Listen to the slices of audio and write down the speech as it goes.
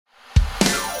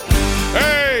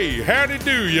howdy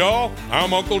do, y'all.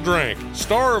 I'm Uncle Drank,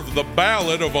 star of The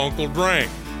Ballad of Uncle Drank.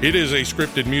 It is a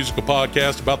scripted musical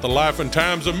podcast about the life and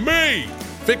times of me,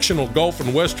 fictional golf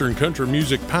and western country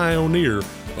music pioneer,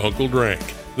 Uncle Drank.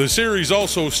 The series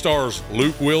also stars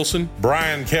Luke Wilson,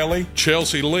 Brian Kelly,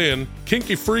 Chelsea Lynn,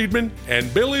 Kinky Friedman,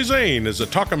 and Billy Zane as a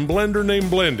talking blender named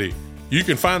Blendy. You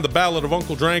can find The Ballad of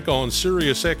Uncle Drank on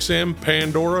SiriusXM,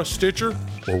 Pandora, Stitcher,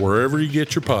 or wherever you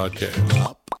get your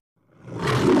podcasts.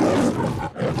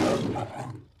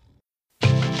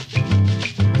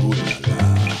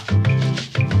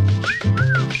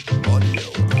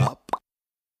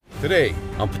 Today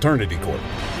on Paternity Court.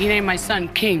 He named my son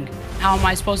King. How am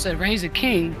I supposed to raise a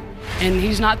king and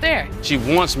he's not there? She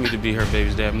wants me to be her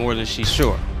baby's dad more than she's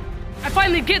sure. I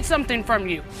finally get something from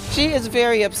you. She is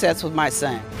very obsessed with my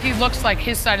son. He looks like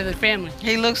his side of the family.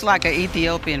 He looks like an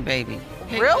Ethiopian baby.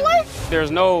 Really?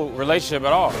 There's no relationship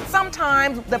at all.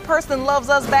 Sometimes the person loves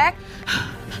us back,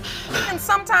 and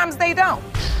sometimes they don't.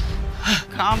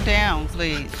 Calm down,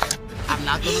 please. I'm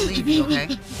not gonna leave you,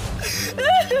 okay?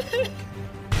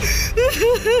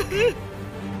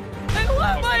 I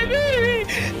want my baby!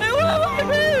 I want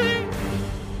my baby!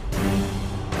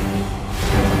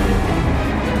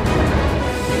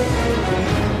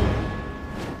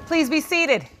 Please be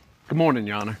seated. Good morning,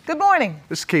 Your Honor. Good morning.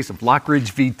 This is a case of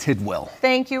Lockridge v. Tidwell.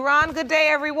 Thank you, Ron. Good day,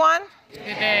 everyone. Good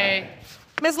day.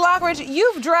 Ms. Lockridge,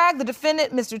 you've dragged the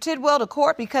defendant, Mr. Tidwell, to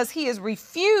court because he has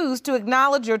refused to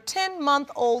acknowledge your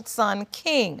 10-month-old son,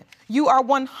 King. You are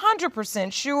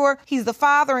 100% sure he's the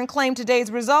father and claim today's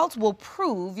results will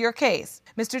prove your case.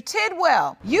 Mr.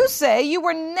 Tidwell, you say you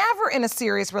were never in a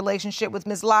serious relationship with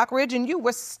Ms. Lockridge and you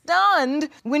were stunned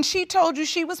when she told you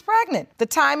she was pregnant. The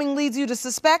timing leads you to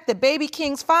suspect that baby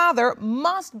King's father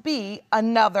must be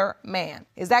another man.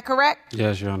 Is that correct?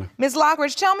 Yes, Your Honor. Ms.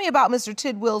 Lockridge, tell me about Mr.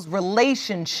 Tidwell's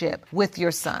relationship with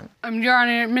your son. Your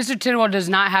Honor, Mr. Tidwell does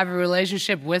not have a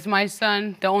relationship with my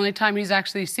son. The only time he's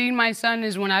actually seen my son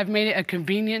is when I've made it a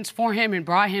convenience for him and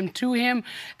brought him to him.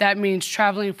 That means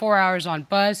traveling 4 hours on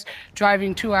bus,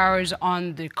 driving 2 hours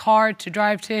on the car to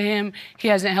drive to him. He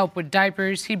hasn't helped with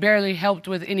diapers. He barely helped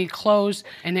with any clothes,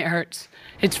 and it hurts.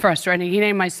 It's frustrating. He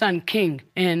named my son King,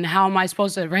 and how am I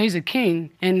supposed to raise a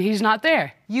king, and he's not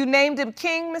there? You named him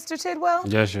King, Mr. Tidwell?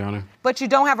 Yes, Your Honor. But you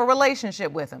don't have a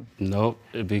relationship with him? Nope,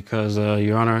 because,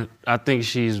 Your Honor, I think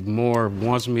she's more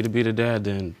wants me to be the dad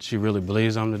than she really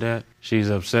believes I'm the dad. She's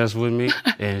obsessed with me,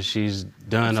 and she's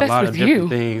done a lot of different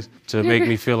things to make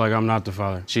me feel like I'm not the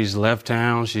father. She's left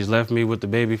town. She's left me with the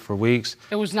baby for weeks.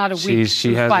 It was not a week.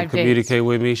 She hasn't communicated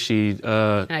with me. She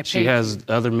has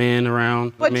other men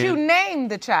around. But you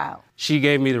named the child. She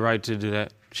gave me the right to do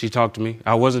that. She talked to me.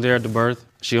 I wasn't there at the birth.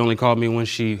 She only called me when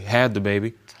she had the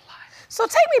baby. So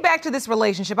take me back to this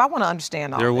relationship. I want to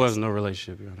understand all There this. was no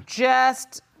relationship, Your Honor.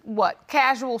 Just, what,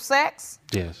 casual sex?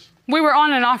 Yes. We were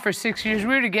on and off for 6 years.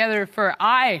 We were together for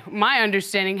my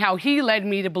understanding, how he led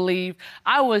me to believe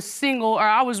I was single, or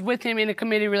I was with him in a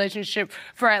committed relationship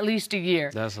for at least a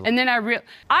year. And then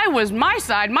I was my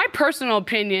side, my personal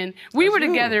opinion. We were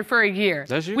together for a year.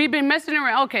 That's you. We've been messing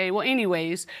around. Okay, well,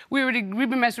 anyways, we've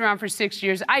been messing around for 6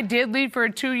 years. I did leave for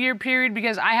a 2-year period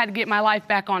because I had to get my life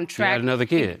back on track. You had another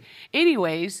kid.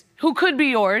 Anyways, who could be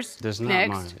yours? That's not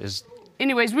next. mine.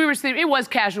 Anyways, we were sleeping. It was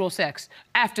casual sex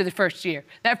after the first year.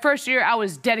 That first year, I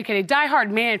was dedicated.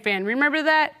 Die-hard man fan. Remember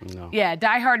that? No. Yeah,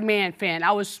 die-hard man fan.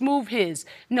 I was smooth his,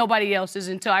 nobody else's,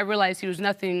 until I realized he was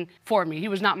nothing for me. He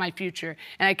was not my future.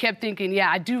 And I kept thinking, yeah,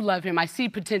 I do love him. I see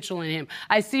potential in him.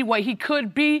 I see what he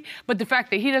could be, but the fact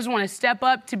that he doesn't want to step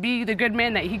up to be the good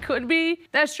man that he could be,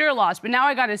 that's your loss. But now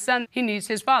I got his son. He needs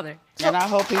his father. And I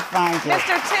hope he finds it.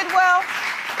 Mr. Tidwell,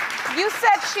 you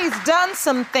said she's done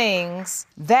some things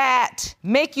that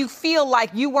make you feel like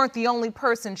you weren't the only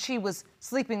person she was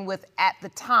sleeping with at the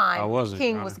time I wasn't,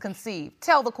 King Your was Honor. conceived.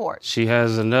 Tell the court. She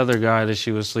has another guy that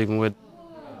she was sleeping with.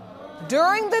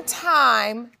 During the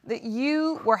time that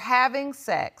you were having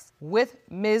sex with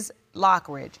Ms.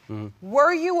 Lockridge,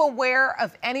 were you aware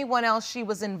of anyone else she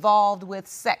was involved with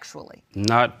sexually?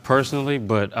 Not personally,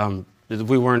 but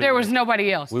we weren't. There was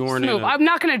nobody else. We weren't Snoop, in a- I'm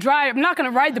not going to drive. I'm not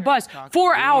going to ride the bus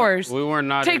 4 hours. We were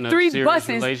not Take in a 3 serious buses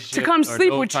to relationship come or sleep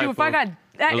no with you type if I of got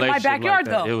that in my relationship like backyard,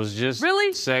 that. though. It was just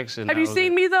really sex, and have that you was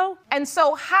seen it. me though? And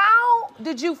so how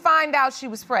did you find out she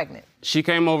was pregnant? She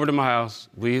came over to my house.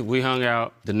 We hung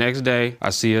out. The next day,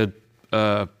 I see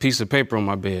a piece of paper on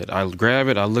my bed. I grab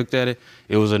it. I looked at it.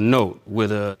 It was a note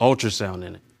with an ultrasound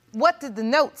in it. What did the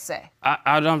note say?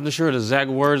 I'm not sure the exact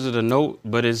words of the note,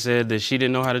 but it said that she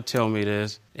didn't know how to tell me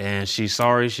this, and she's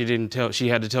sorry she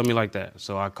had to tell me like that.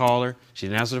 So I called her. She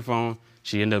didn't answer the phone.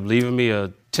 She ended up leaving me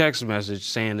a text message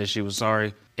saying that she was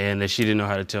sorry and that she didn't know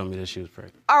how to tell me that she was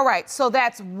pregnant. All right, so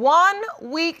that's 1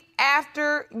 week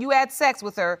after you had sex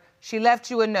with her, she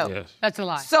left you a note. Yes. That's a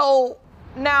lie. So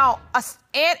now,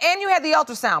 and you had the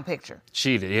ultrasound picture.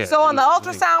 She did, yeah. So on the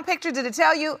ultrasound picture, did it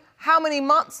tell you how many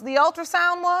months the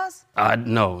ultrasound was?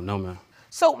 No, ma'am.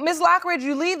 So, Ms. Lockridge,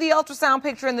 you leave the ultrasound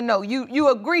picture in the note. You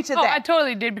agree to that? I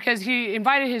totally did because he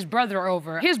invited his brother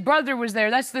over. His brother was there.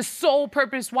 That's the sole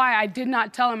purpose why I did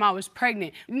not tell him I was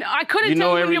pregnant. No, I couldn't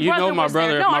tell him your brother was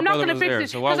there. No, I'm not going to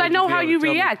fix it because I know how you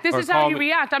react. This is how you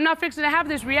react. I'm not fixing to have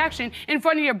this reaction in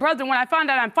front of your brother when I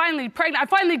find out I'm finally pregnant. I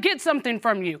finally get something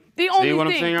from you. The only See what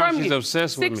I'm thing saying? from you. She's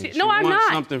obsessed with me. No, I'm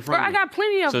not. Something from Bro, I got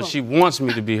plenty of them. So she wants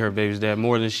me to be her baby's dad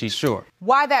more than she's sure.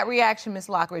 Why that reaction, Ms.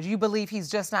 Lockridge? You believe he's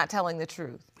just not telling the truth?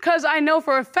 Because I know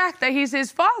for a fact that he's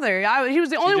his father. He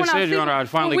was the only one I was Your Honor, I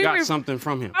finally got something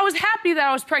from him. I was happy that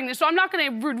I was pregnant, so I'm not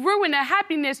going to ruin the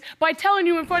happiness by telling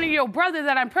you in front of your brother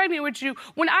that I'm pregnant with you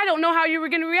when I don't know how you were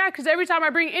going to react, because every time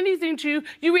I bring anything to you,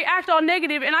 you react all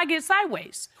negative and I get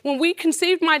sideways. When we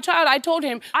conceived my child, I told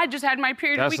him I just had my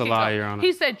period a week ago. That's a lie, Your Honor.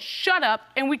 He said, shut up,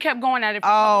 and we kept going at it for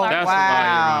a Oh, couple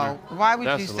hours. wow. Why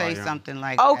would you say something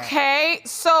like that? Okay,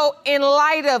 so in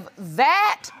light of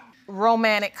that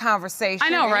romantic conversation. I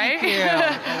know, right?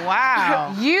 Yeah.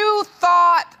 Wow. You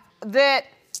thought that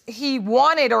he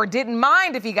wanted or didn't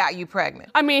mind if he got you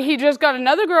pregnant. I mean, he just got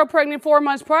another girl pregnant 4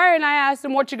 months prior, and I asked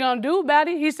him, what you gonna do about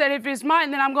it? He said, if it's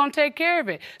mine, then I'm gonna take care of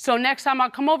it. So next time I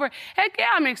come over, heck yeah,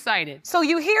 I'm excited. So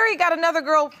you hear he got another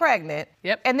girl pregnant.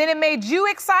 Yep. And then it made you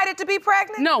excited to be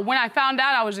pregnant? No, when I found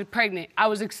out I was pregnant, I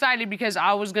was excited because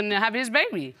I was gonna have his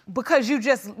baby. Because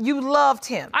you loved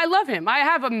him. I love him. I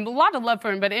have a lot of love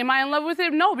for him, but am I in love with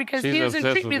him? No, because he doesn't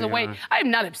treat me the way.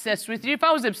 I'm not obsessed with you. If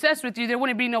I was obsessed with you, there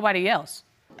wouldn't be nobody else.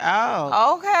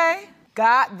 Oh. Okay,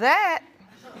 got that.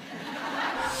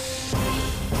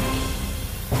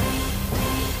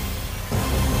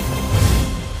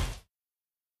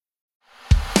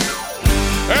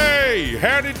 Hey,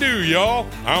 howdy do, y'all.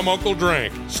 I'm Uncle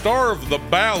Drank, star of The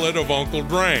Ballad of Uncle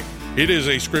Drank. It is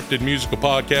a scripted musical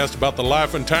podcast about the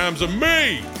life and times of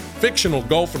me, fictional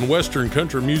golf and western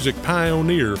country music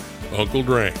pioneer, Uncle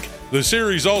Drank. The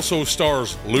series also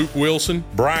stars Luke Wilson,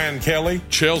 Brian Kelly,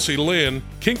 Chelsea Lynn,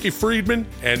 Kinky Friedman,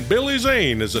 and Billy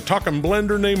Zane as a talking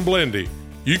blender named Blendy.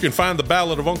 You can find The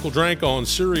Ballad of Uncle Drank on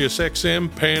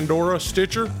SiriusXM, Pandora,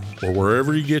 Stitcher, or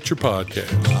wherever you get your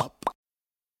podcasts.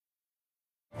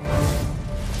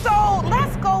 So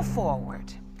let's go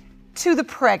forward to the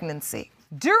pregnancy.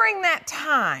 During that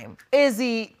time, is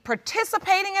he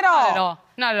participating at all? Not at all.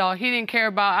 Not at all. He didn't care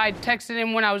about. I texted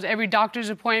him when I was every doctor's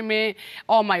appointment,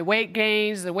 all my weight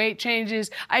gains, the weight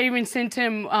changes. I even sent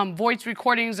him voice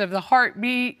recordings of the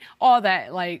heartbeat, all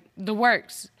that, like the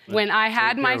works. When I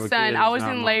had my son, I was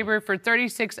in labor for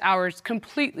 36 hours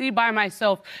completely by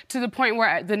myself, to the point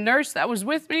where the nurse that was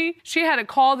with me, she had to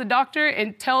call the doctor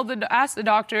and ask the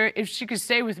doctor if she could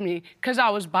stay with me because I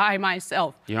was by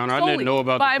myself. Your Honor, I didn't know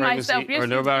about the pregnancy or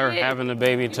know about her having the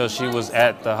baby until she was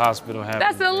at the hospital having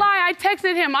That's a lie. I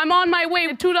texted him. I'm on my way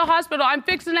to the hospital. I'm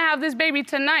fixing to have this baby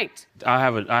tonight. I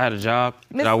had a job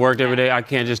that I worked every day. I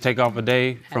can't just take off a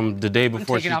day from the day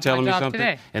before she's telling me something.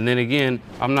 Today. And then again,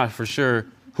 I'm not for sure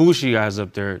who she has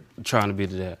up there trying to be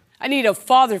the dad. I need a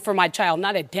father for my child,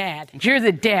 not a dad. You're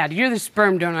the dad. You're the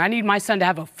sperm donor. I need my son to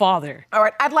have a father. All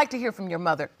right, I'd like to hear from your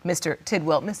mother, Mr.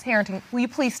 Tidwell. Miss Harrington, will you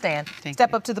please stand?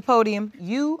 Step up to the podium.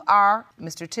 You are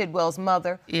Mr. Tidwell's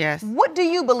mother. Yes. What do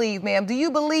you believe, ma'am? Do you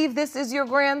believe this is your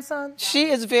grandson? She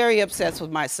is very obsessed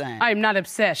with my son. I am not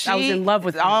obsessed. I was in love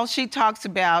with him. All she talks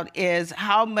about is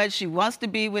how much she wants to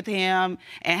be with him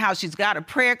and how she's got a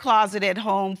prayer closet at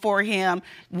home for him.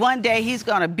 One day he's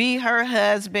going to be her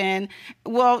husband.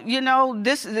 Well, you know,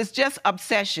 this is just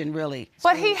obsession, really.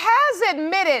 But he has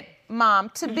admitted, Mom,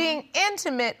 to being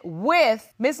intimate with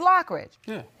Miss Lockridge.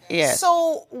 Yeah. Yes.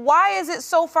 So why is it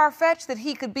so far-fetched that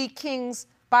he could be King's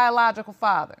biological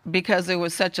father? Because there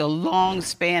was such a long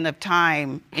span of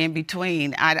time in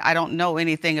between. I don't know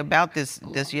anything about this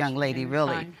young lady,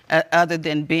 really, other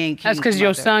than being King's That's because mother.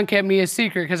 your son kept me a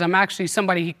secret, because I'm actually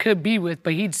somebody he could be with,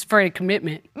 but he's afraid of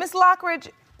commitment. Miss Lockridge,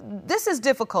 this is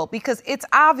difficult because it's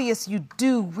obvious you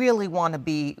do really want to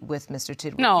be with Mr.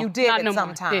 Tidwell. No, you did not at no some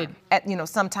more. time.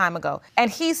 Some time ago. And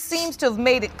he seems to have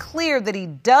made it clear that he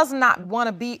does not want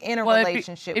to be in a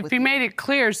relationship with you. If he made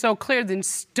it so clear, then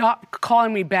stop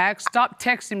calling me back, stop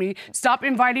texting me, stop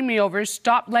inviting me over,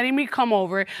 stop letting me come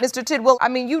over. Mr. Tidwell, I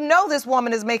mean, you know this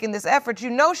woman is making this effort. You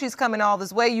know she's coming all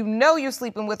this way. You know you're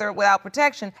sleeping with her without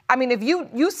protection. I mean, if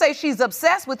you say she's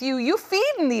obsessed with you, you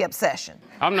feeding the obsession.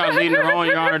 I'm not leading her on,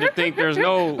 Your Honor. Honor, to think there's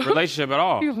no relationship at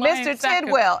all. Mr.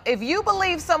 Tidwell, if you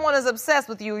believe someone is obsessed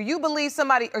with you, or you believe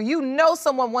somebody, or you know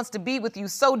someone wants to be with you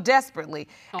so desperately,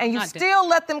 and you still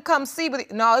let them come see with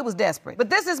you, no, it was desperate. But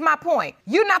this is my point.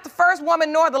 You're not the first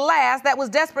woman nor the last that was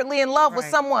desperately in love with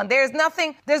someone. There's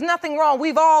nothing wrong.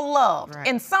 We've all loved. Right.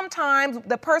 And sometimes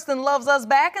the person loves us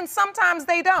back, and sometimes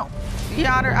they don't. Your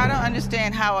Honor, I don't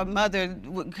understand how a mother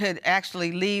could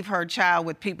actually leave her child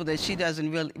with people that she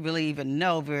doesn't really even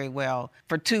know very well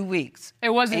for 2 weeks. It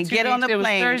wasn't and 2 get weeks. on the It was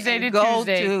plane Thursday and to go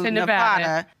Tuesday to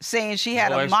Nevada, saying she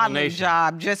had a modeling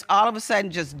job. Just all of a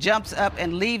sudden, just jumps up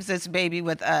and leaves this baby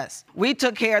with us. We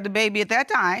took care of the baby at that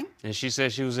time. And she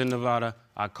said she was in Nevada.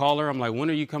 I call her. I'm like, when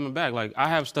are you coming back? Like, I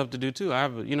have stuff to do too.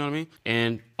 You know what I mean?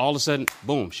 And all of a sudden,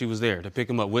 boom, she was there to pick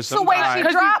him up with some guy.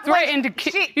 Because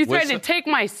you threatened to take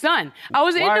my son. I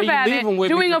was in Nevada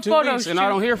doing a photo shoot and I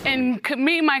don't hear from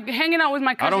and hanging out with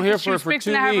my cousin. I don't hear she from her was for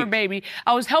fixing 2 to have her weeks. baby.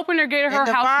 I was helping her get her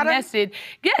house nested.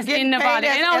 Yes, in Nevada.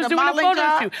 And I was doing a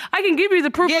photo shoot. I can give you the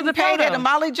proof of the photo. Getting paid at a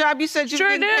modeling job? You said you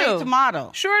were getting paid to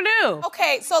model. Sure do.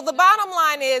 Okay, so the bottom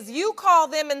line is you call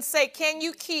them and say, can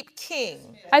you keep King?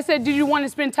 I said, did you want to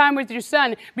spend time with your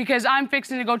son? Because I'm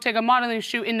fixing to go take a modeling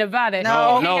shoot in Nevada.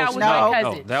 No. That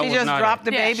she was just not dropped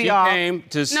the baby off. She came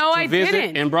to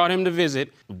visit and brought him to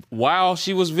visit. While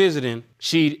she was visiting,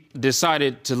 she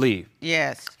decided to leave.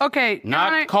 Yes. Okay.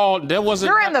 Not called. There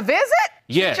wasn't. During the visit?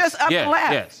 Yes. She just up and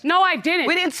left. Yes. No, I didn't.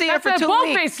 We didn't see her for 2 weeks. That's a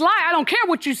bold-faced lie. I don't care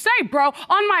what you say, bro.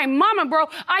 On my mama, bro.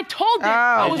 I told them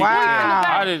I was going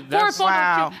to Nevada for a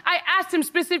photo shoot. I asked him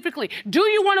specifically, do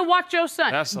you want to watch your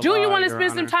son? Do you want to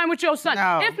spend some time with your son?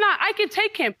 No. If not, I can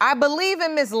take him. I believe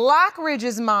in Miss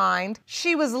Lockridge's mind,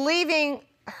 she was leaving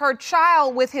her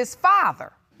child with his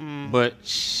father. But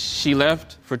she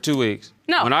left for 2 weeks.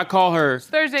 No. When I call her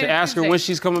Thursday to ask her when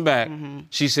she's coming back,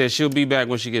 she said she'll be back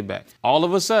when she get back. All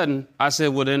of a sudden, I said,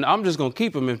 well, then I'm just going to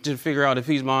keep him to figure out if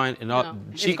he's mine. And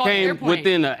she came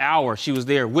within an hour. She was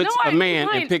there with a man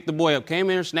and picked the boy up. Came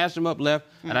in, snatched him up, left,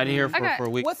 and I didn't hear her for a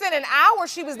week. Within an hour,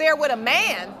 she was there with a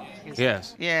man.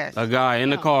 Yes. Yes. A guy in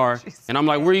the car. And I'm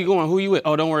like, where are you going? Who you with?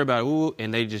 Oh, don't worry about it. Ooh.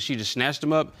 And she just snatched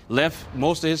him up, left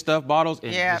most of his stuff, bottles,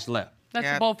 and just left. That's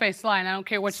a bold-faced lie, and I don't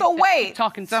care what you say. So wait,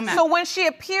 so when she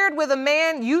appeared with a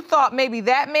man, you thought maybe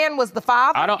that man was the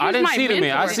father? I didn't see the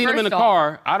man. I seen him in the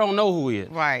car. I don't know who he is.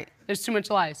 Right. There's too much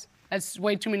lies. That's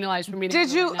way too many lies for me to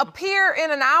Did you appear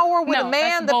in an hour with a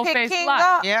man that picked King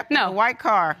up? Yep, a white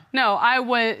car. No,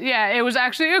 it was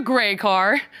actually a gray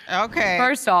car. Okay.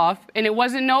 First off, and it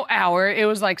wasn't no hour. It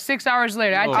was like 6 hours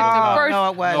later. I took the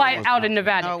first flight out of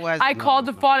Nevada. No, it wasn't. I called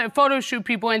the photo shoot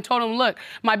people and told them, look,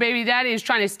 my baby daddy is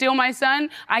trying to steal my son.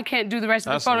 I can't do the rest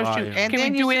of the photo shoot. And Can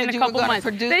we do it in a couple months?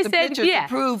 They said, to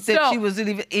prove that she was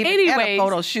even at a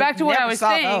photo shoot. Back to what I was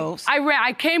saying.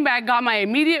 I came back, got my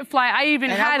immediate flight. I even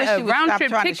had a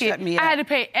round-trip ticket. I had to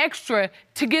pay extra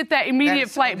to get that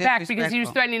immediate flight back because he was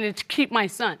threatening to keep my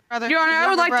son. Your Honor, I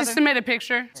would like to submit a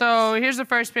picture. So here's the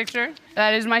first picture.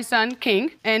 That is my son, King.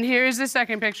 And here is the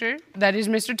second picture. That is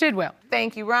Mr. Tidwell.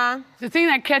 Thank you, Ron. The thing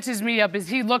that catches me up is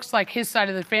he looks like his side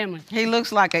of the family. He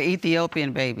looks like an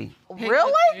Ethiopian baby.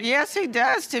 Really? Yes, he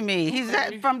does to me. He's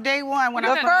from day one when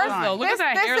Look at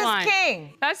that hairline. This is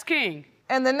King. That's King.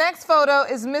 And the next photo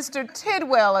is Mr.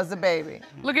 Tidwell as a baby.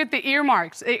 Look at the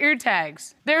earmarks, the ear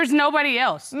tags. There's nobody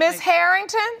else. Miss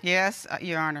Harrington? Yes,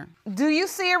 Your Honor. Do you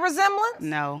see a resemblance?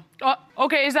 No.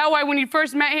 Okay, is that why when you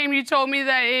first met him, you told me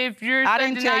that if your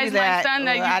son denies my son,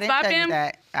 that you slap him?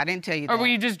 I didn't tell you that. Or were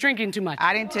you just drinking too much?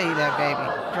 I didn't tell you that,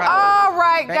 baby. All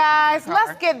right, guys,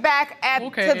 let's get back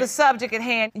to the subject at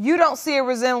hand. You don't see a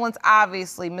resemblance,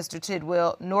 obviously, Mr.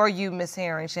 Tidwell, nor you, Miss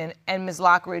Harrington, and Miss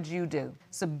Lockridge, you do.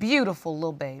 It's a beautiful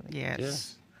little baby.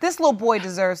 Yes. This little boy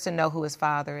deserves to know who his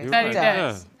father is. He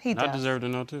does. He does. I deserve to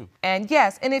know, too. And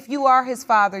yes, and if you are his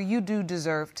father, you do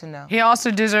deserve to know. He also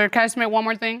deserves, can I submit one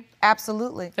more thing?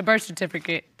 Absolutely. The birth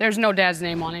certificate. There's no dad's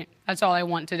name on it. That's all I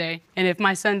want today. And if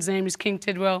my son's name is King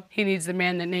Tidwell, he needs the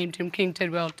man that named him King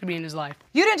Tidwell to be in his life.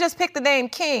 You didn't just pick the name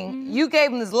King, you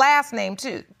gave him his last name,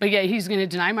 too. But yet he's going to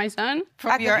deny my son?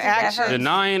 From your actions.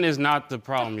 Denying is not the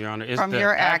problem, Your Honor. It's from the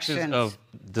actions of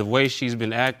the way she's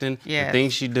been acting, the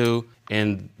things she do,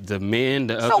 and the men,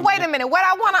 the other. So wait a minute. What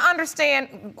I want to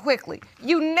understand quickly,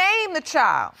 you name the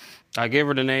child. I gave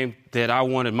her the name that I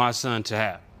wanted my son to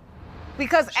have.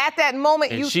 Because at that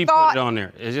moment and you she thought. put it on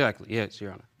there. Exactly. Yes,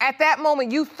 Your Honor. At that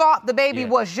moment you thought the baby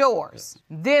was yours.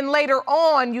 Then later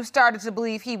on you started to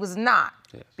believe he was not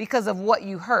because of what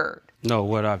you heard. No,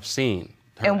 what I've seen.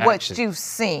 And what you've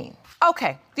seen.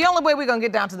 Okay, the only way we're going to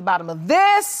get down to the bottom of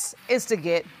this is to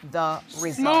get the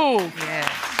result. Smooth.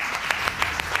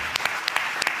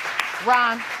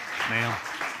 Ron. Ma'am.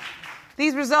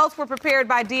 These results were prepared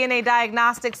by DNA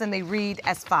Diagnostics, and they read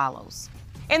as follows.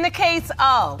 In the case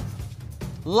of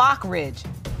Lockridge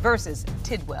versus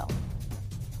Tidwell,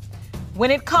 when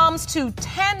it comes to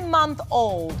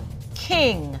 10-month-old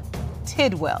King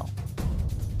Tidwell,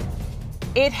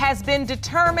 it has been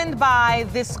determined by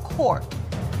this court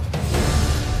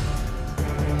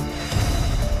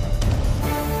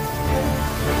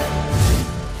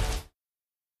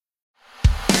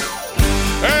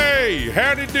Hey,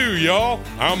 howdy do, y'all.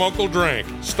 I'm Uncle Drank,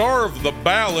 star of The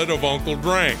Ballad of Uncle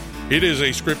Drank. It is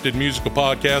a scripted musical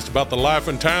podcast about the life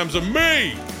and times of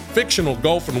me, fictional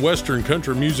golf and western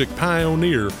country music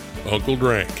pioneer, Uncle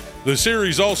Drank. The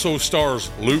series also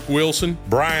stars Luke Wilson,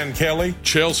 Brian Kelly,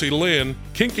 Chelsea Lynn,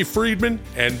 Kinky Friedman,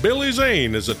 and Billy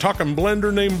Zane as a talking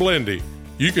blender named Blendy.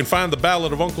 You can find The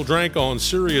Ballad of Uncle Drank on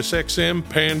SiriusXM,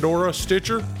 Pandora,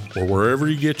 Stitcher, or wherever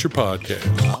you get your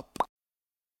podcasts.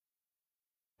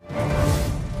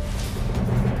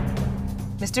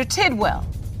 Mr. Tidwell,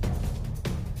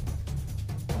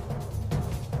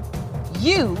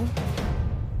 you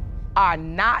are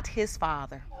not his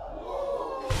father.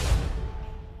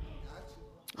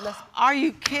 Are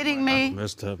you kidding me?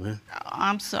 Messed up, man.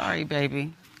 I'm sorry,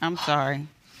 baby. I'm sorry.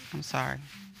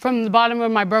 From the bottom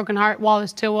of my broken heart,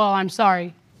 Wallace Tidwell, I'm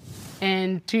sorry.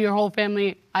 And to your whole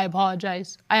family, I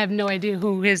apologize. I have no idea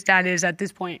who his dad is at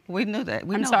this point. We knew that.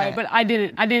 I'm sorry, but I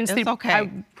didn't It's sleep. okay.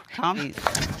 Calm easy.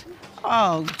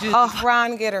 Oh, dude. Oh,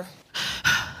 Ron, get her.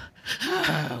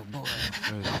 Oh, boy.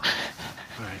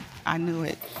 I knew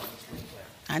it.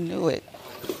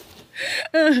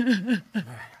 Good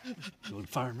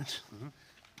fireman.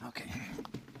 Okay.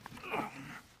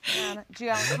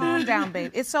 Gianna, calm down,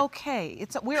 babe. It's okay.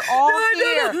 We're all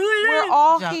here. We're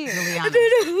all here. Juliana,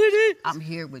 I'm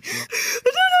here with you.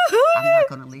 I'm not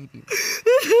gonna leave you.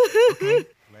 Okay?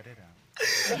 Let it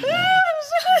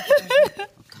out.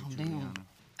 Calm down.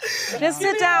 Just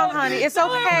sit down, honey. It's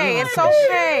okay. It's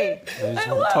okay. I just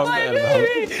want to talk bad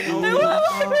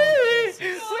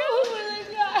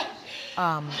about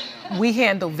it. We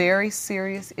handle very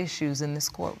serious issues in this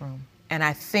courtroom. And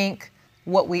I think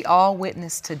what we all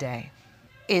witnessed today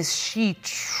is she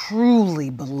truly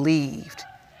believed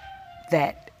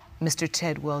that, Mr.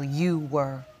 Tidwell, you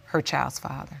were her child's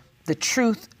father. The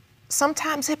truth,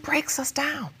 sometimes it breaks us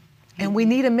down. And we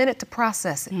need a minute to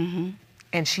process it. Mm-hmm.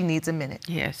 And she needs a minute.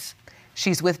 Yes.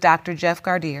 She's with Dr. Jeff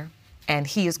Gardier, and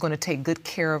he is going to take good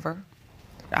care of her.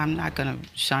 I'm not going to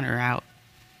shun her out.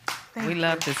 We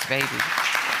love this baby.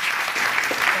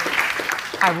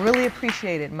 I really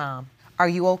appreciate it, Mom. Are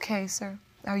you okay, sir?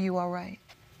 Are you all right?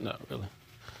 Not really.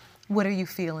 What are you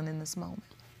feeling in this moment?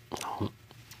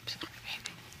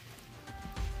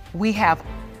 We have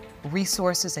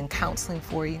resources and counseling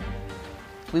for you.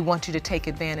 We want you to take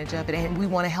advantage of it, and we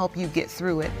want to help you get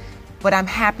through it. But I'm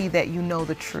happy that you know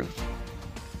the truth.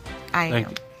 I am. Thank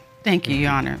you. Thank you,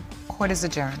 Your Honor. Court is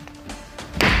adjourned.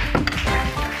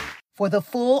 For the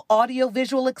full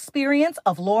audio-visual experience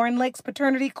of Lauren Lake's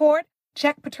Paternity Court,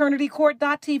 check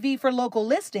paternitycourt.tv for local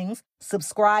listings,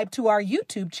 subscribe to our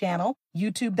YouTube channel,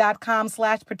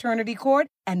 youtube.com/paternitycourt,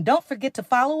 and don't forget to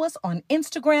follow us on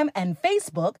Instagram and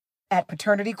Facebook at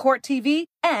Paternity Court TV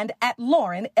and at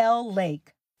Lauren L.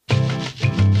 Lake.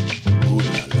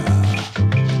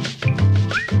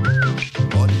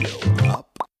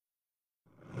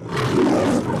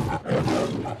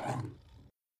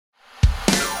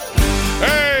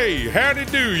 Hey, howdy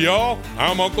do, y'all.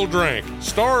 I'm Uncle Drank,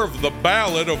 star of The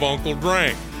Ballad of Uncle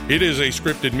Drank. It is a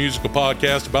scripted musical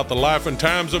podcast about the life and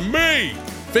times of me,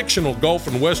 fictional golf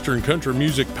and western country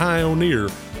music pioneer,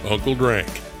 Uncle Drank.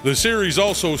 The series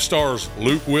also stars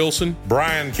Luke Wilson,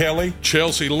 Brian Kelly,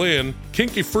 Chelsea Lynn,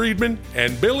 Kinky Friedman,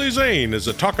 and Billy Zane as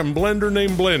a talking blender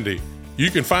named Blendy. You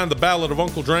can find The Ballad of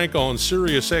Uncle Drank on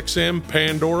SiriusXM,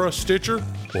 Pandora, Stitcher,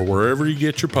 or wherever you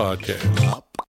get your podcasts.